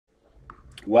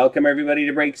Welcome everybody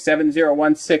to break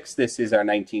 7016. This is our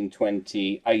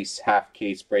 1920 Ice half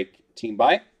case break team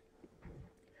buy.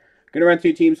 Going to run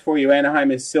through teams for you. Anaheim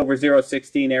is Silver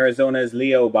 016, Arizona is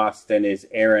Leo, Boston is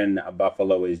Aaron,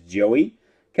 Buffalo is Joey,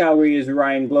 Calgary is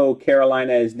Ryan Glow,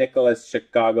 Carolina is Nicholas,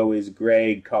 Chicago is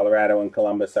Greg, Colorado and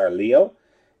Columbus are Leo,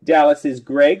 Dallas is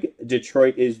Greg,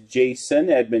 Detroit is Jason,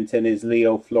 Edmonton is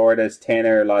Leo, Florida is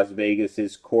Tanner, Las Vegas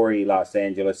is Corey, Los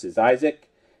Angeles is Isaac,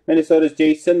 Minnesota is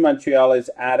Jason, Montreal is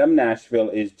Adam, Nashville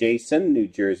is Jason, New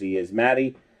Jersey is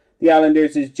Maddie, the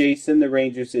Islanders is Jason, the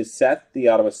Rangers is Seth, the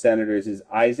Ottawa Senators is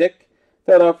Isaac,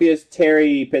 Philadelphia is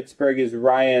Terry, Pittsburgh is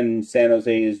Ryan, San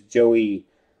Jose is Joey,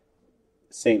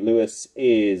 St. Louis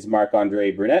is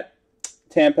Marc-Andre Brunette,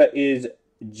 Tampa is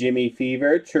Jimmy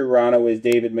Fever, Toronto is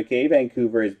David McKay,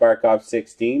 Vancouver is Barkov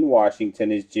 16,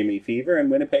 Washington is Jimmy Fever,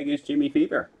 and Winnipeg is Jimmy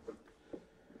Fever.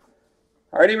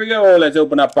 All right, here we go. Let's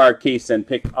open up our case and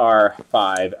pick our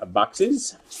 5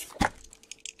 boxes.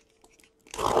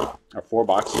 Or 4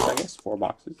 boxes, I guess. 4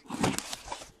 boxes.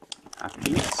 Half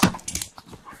piece.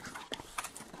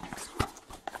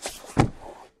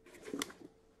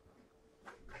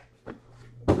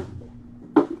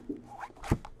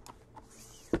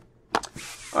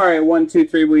 All right, 1, 2,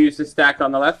 3. We'll use the stack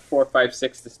on the left. 4, 5,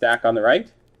 6, the stack on the right.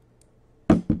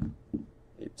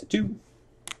 It's a 2.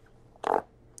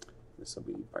 This will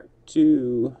be part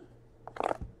 2.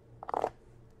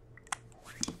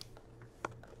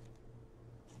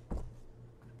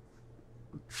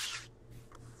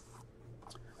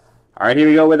 All right, here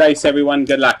we go with ice, everyone.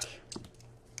 Good luck.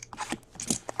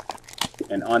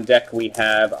 And on deck, we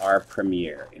have our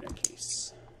premiere in a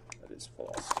case that is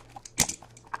full.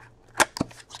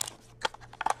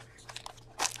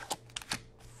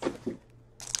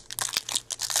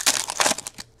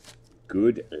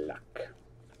 Good luck.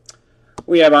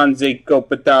 We have Anze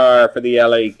Kopitar for the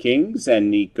LA Kings and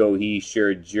Nico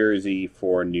Hischier jersey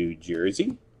for New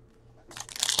Jersey.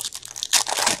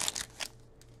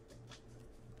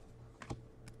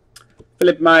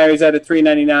 Philip Myers at a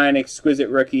 $3.99 exquisite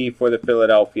rookie for the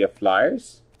Philadelphia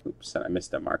Flyers. Oops, and I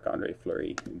missed a Marc-Andre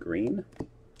Fleury green.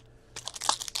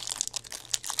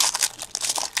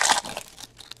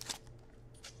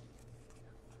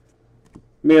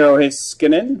 Miro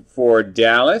Heiskanen for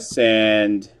Dallas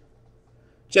and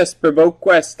Jesper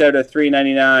Boquist out of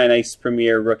 $3.99 Ice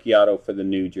Premier rookie auto for the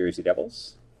New Jersey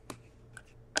Devils.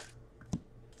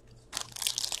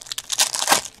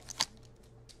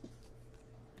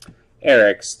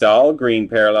 Eric Stahl, green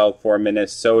parallel for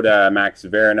Minnesota. Max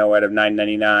Verno out of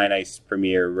 $9.99 Ice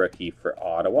Premier rookie for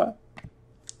Ottawa.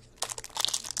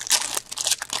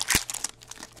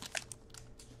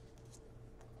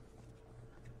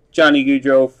 Johnny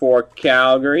Gaudreau for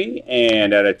Calgary,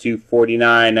 and at a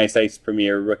 $2.49, nice Ice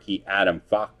Premier rookie Adam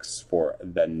Fox for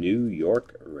the New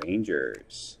York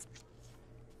Rangers.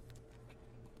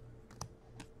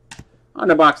 On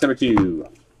to box number 2.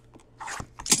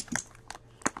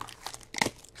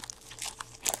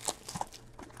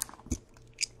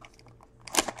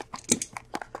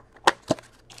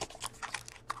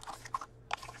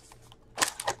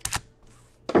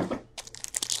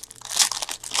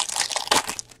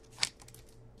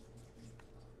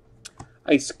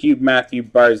 Ice Cube Matthew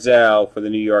Barzal for the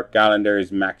New York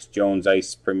Islanders. Max Jones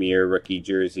Ice Premier rookie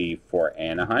jersey for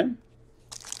Anaheim.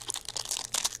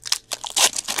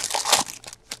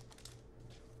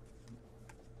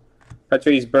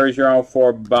 Patrice Bergeron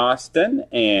for Boston.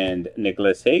 And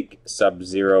Nicholas Hake,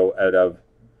 Sub-Zero out of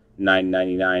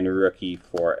 $9.99 rookie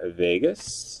for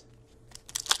Vegas.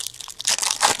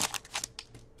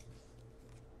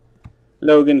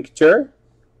 Logan Couture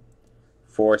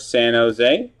for San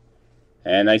Jose.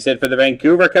 And I said for the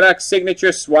Vancouver Canucks,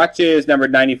 signature swatches,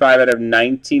 numbered 95 out of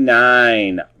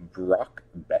 99, Brock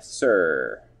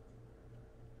Besser.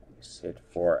 I said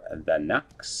for the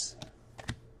Nucks.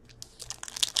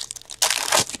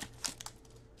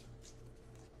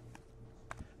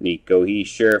 Nico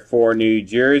Hischier for New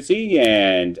Jersey,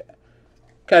 and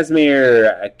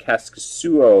Kazimir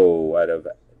Kaskasuo out of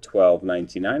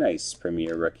 $12.99, Ice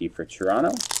Premier rookie for Toronto.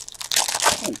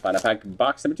 And final pack,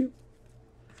 box number 2.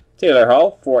 Taylor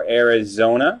Hall for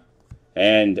Arizona,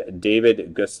 and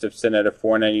David Gustafson at a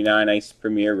 $4.99 Ice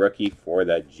Premier rookie for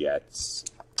the Jets.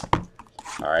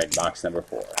 All right, box number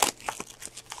 4.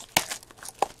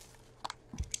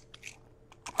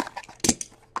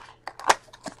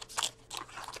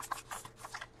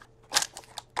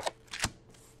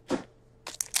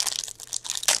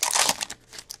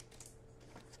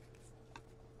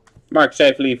 Mark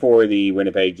Scheifele for the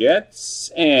Winnipeg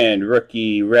Jets. And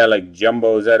rookie relic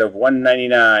jumbos out of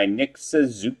 $1.99. Nick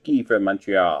Suzuki for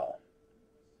Montreal.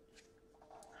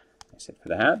 That's it for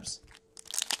the Habs.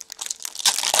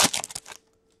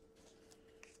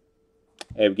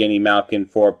 Evgeny Malkin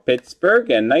for Pittsburgh.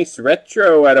 And nice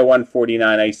retro at a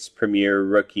 149 Ice Premier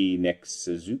rookie, Nick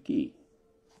Suzuki.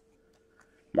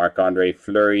 Marc-Andre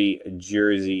Fleury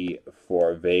jersey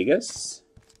for Vegas.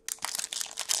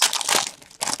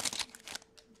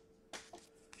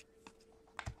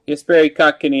 Jesperi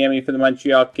Kotkaniemi for the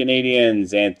Montreal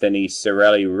Canadiens. Anthony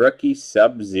Cirelli rookie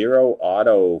Sub-Zero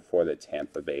auto for the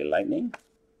Tampa Bay Lightning.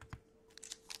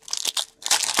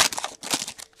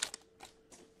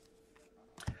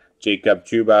 Jacob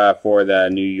Trouba for the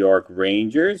New York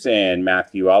Rangers. And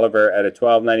Matthew Oliver at a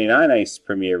 $12.99 Ice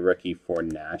Premier rookie for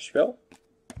Nashville.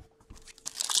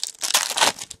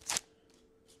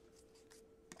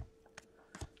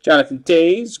 Jonathan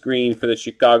Toews, green for the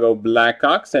Chicago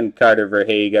Blackhawks, and Carter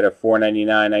Verhaeghe at a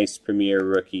 $4.99 Ice Premier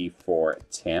rookie for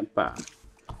Tampa.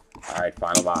 All right,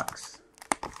 final box.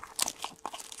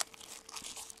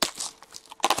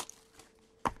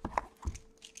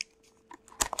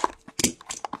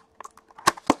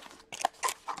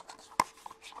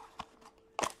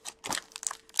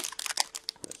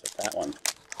 There's that one.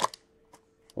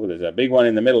 Oh, there's a big one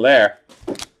in the middle there.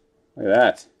 Look at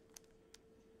that.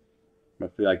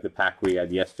 Must be like the pack we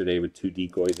had yesterday with 2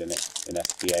 decoys in it in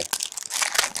SPA.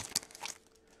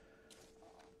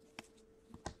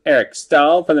 Eric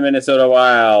Stahl for the Minnesota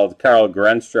Wild. Carl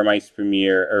Grundstrom Ice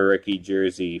Premier rookie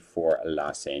jersey for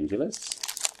Los Angeles.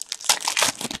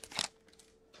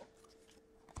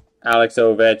 Alex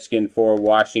Ovechkin for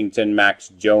Washington. Max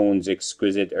Jones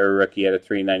exquisite rookie at a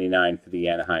 $3.99 for the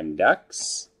Anaheim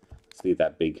Ducks. Let's leave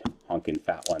that big honking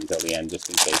fat one till the end just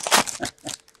in case.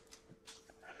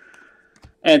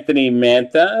 Anthony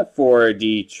Mantha for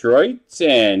Detroit,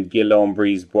 and Guillaume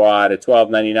Brisebois at a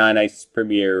 $12.99 Ice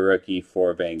Premier rookie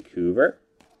for Vancouver.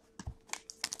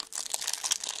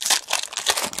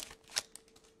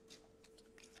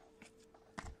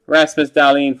 Rasmus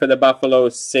Dahlin for the Buffalo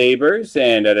Sabres,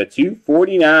 and at a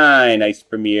 $2.49 Ice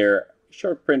Premier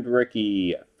short print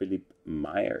rookie Philippe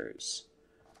Myers.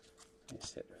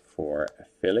 That's it for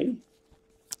Philly.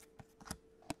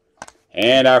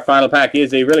 And our final pack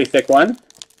is a really thick one.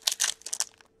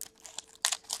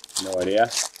 No idea.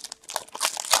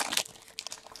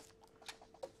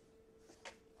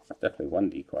 Definitely one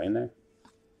decoy in there.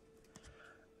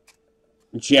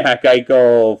 Jack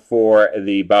Eichel for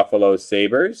the Buffalo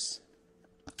Sabres.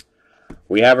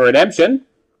 We have a redemption.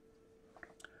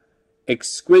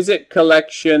 Exquisite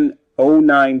Collection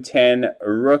 0910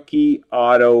 Rookie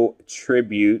Auto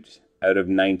Tribute out of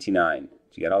 99. Did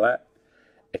you get all that?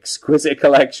 Exquisite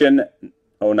Collection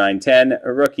 0910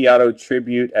 Rookie Auto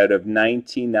Tribute out of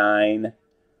 99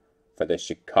 for the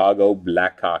Chicago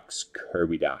Blackhawks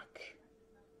Kirby Doc.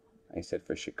 I said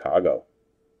for Chicago.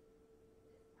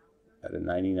 Out of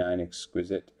 99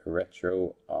 Exquisite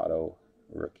Retro Auto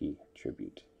Rookie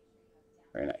Tribute.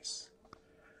 Very nice.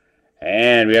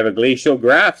 And we have a Glacial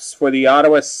Graphs for the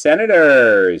Ottawa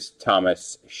Senators.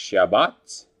 Thomas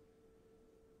Chabot.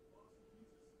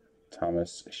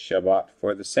 Thomas Chabot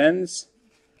for the Sens.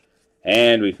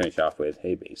 And we finish off with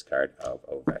a base card of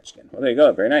Ovechkin. Well, there you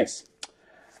go. Very nice.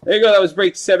 There you go. That was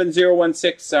break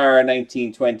 7016, our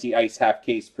 1920 Ice Half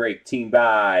Case break team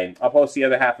buy. I'll post the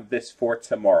other half of this for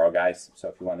tomorrow, guys. So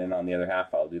if you want in on the other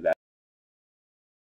half, I'll do that.